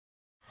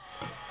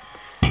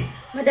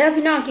มาเด้อ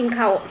พี่น้องกิน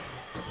ข้าว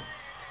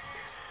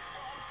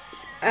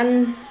อัน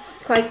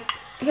คอย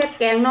เฮ็ด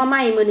แกงหน่อไ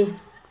ม้มื้อนี้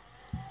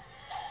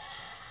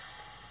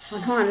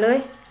ฮ้อนๆเลย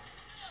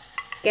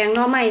แกงห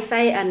น่อไม้ใส่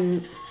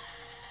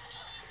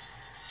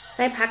ใ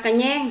ส่ผักกระ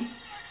แยง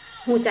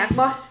หูจัก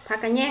บ่ผัก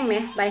กระแยงไหม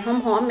ใบห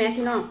อมๆไหม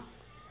พี่น้อง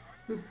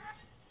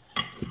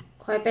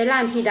คอยไปร้า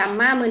นพี่ดำ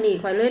มามื้อนี้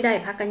คอยเลยได้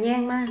ผักกระแย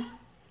งมา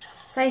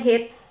ใส่เห็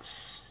ด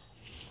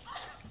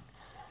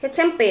แช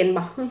มเปญ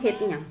บ่เห็ด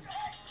อีหยัง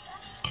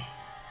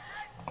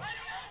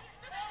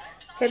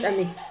เฮ็ดอัน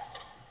นี้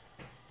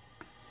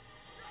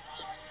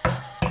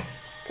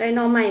ใส่ห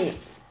น่อ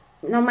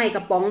ไม้กร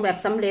ะป๋องแบบ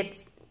สำเร็จ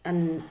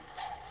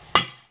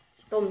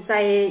ต้มใส่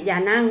ยา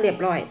นางเรียบ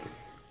ร้อย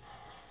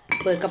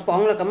เปิดกระป๋อง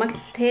แล้วก็มา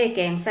เทแก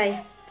งใส่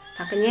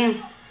ผักกระแยง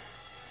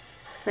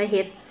ใส่เ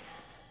ห็ด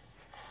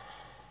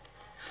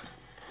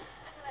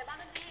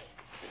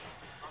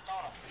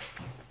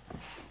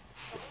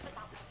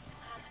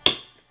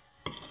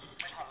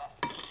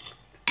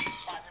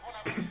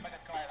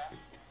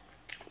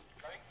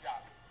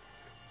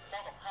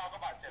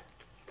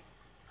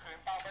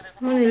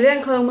มันเลี้ยง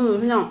เครื่องมือ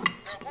พี่น้อง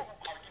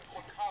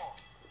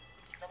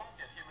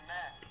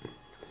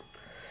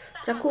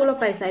จะคู่เรา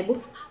ไปใส่บุ๊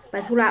ไป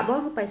ธุระบ่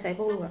ไปใส่พ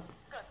วกเรา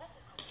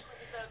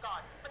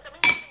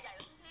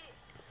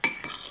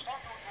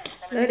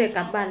เลยเดี๋ยวก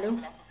ลับบ้านเร็ว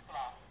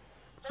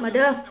มาเ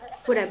ด้อ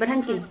ผู้ใดบ้านท่า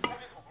นกิน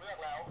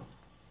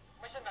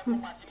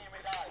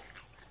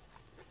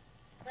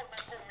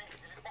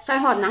ใส่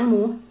หอดหนังห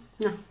มู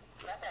นะ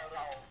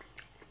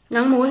หนั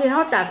งหมูที่ท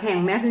อดจากแห้ง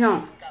ไหมพี่น้อง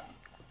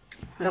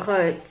แล้วก็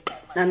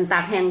นั่นตา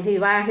กแห้งที่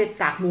ว่าเฮ็ด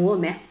ตากหมู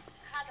ไหม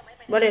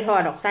บ่ได้ทอ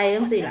ดดอกไส้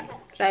ทั้งสี่ล่ะ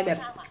ใส่แบบ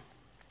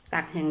ตา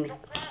กแห้งนี่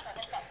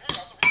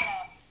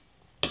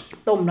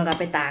ต้มแล้วก็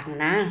ไปตาก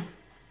นะ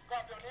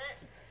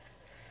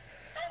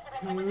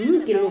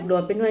กินลูกโด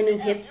ดเป็นหน่วยหนึ่ง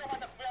เ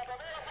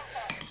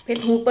ผ็ด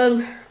หูเปิง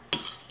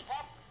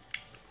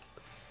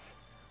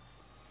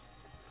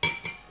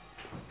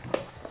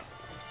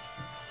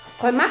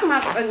คอยมัก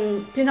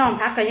พี่น้อง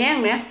พักกระแยง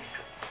ไหม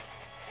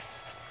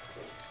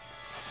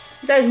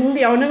ได้ถุงเ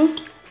ดียวนึง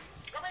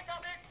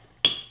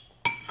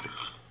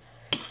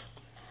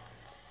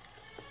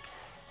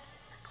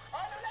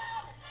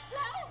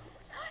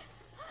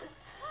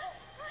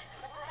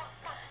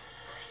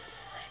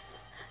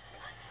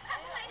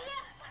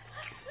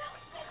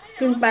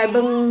กินไปเ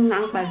บิ้งหนั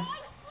งไป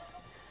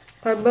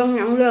คอยเบิ้งห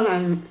นังเรื่อง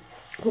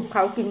หุบเข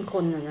ากินค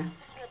นนะ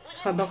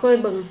คอยบ่เคย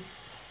เบิ้ง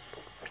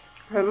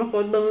คอยมาก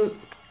ดเบิ้ง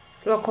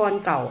ละคร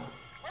เก่า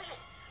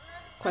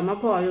คอยมา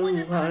พออยู่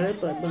คอยเลย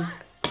เปิดเบิ้ง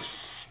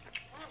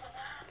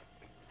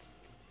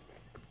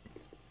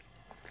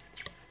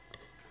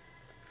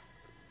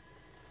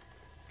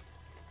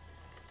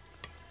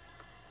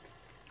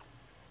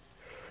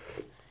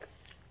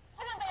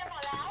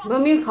บ่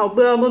มีข้าวเ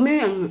บื่อบ่มี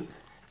อย่าง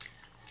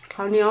ข้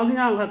าวเหนียวพี่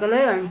น้องเขาก็เล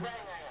ย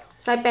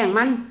ใส่แป้ง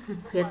มัน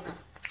เผ็ด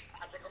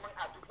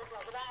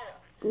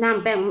น้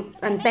ำแ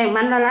ป้ง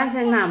มันละลายใ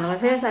ส่น้ำแล้วก็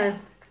เทใส่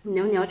เห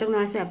นียวจังน้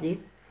อยแซ่บดี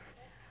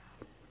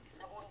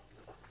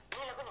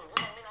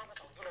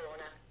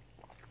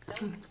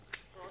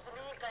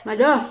มา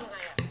เด้อ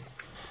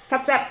แ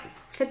ซ่บ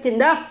ๆแค่กิน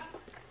เด้อ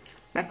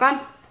ไปก่อน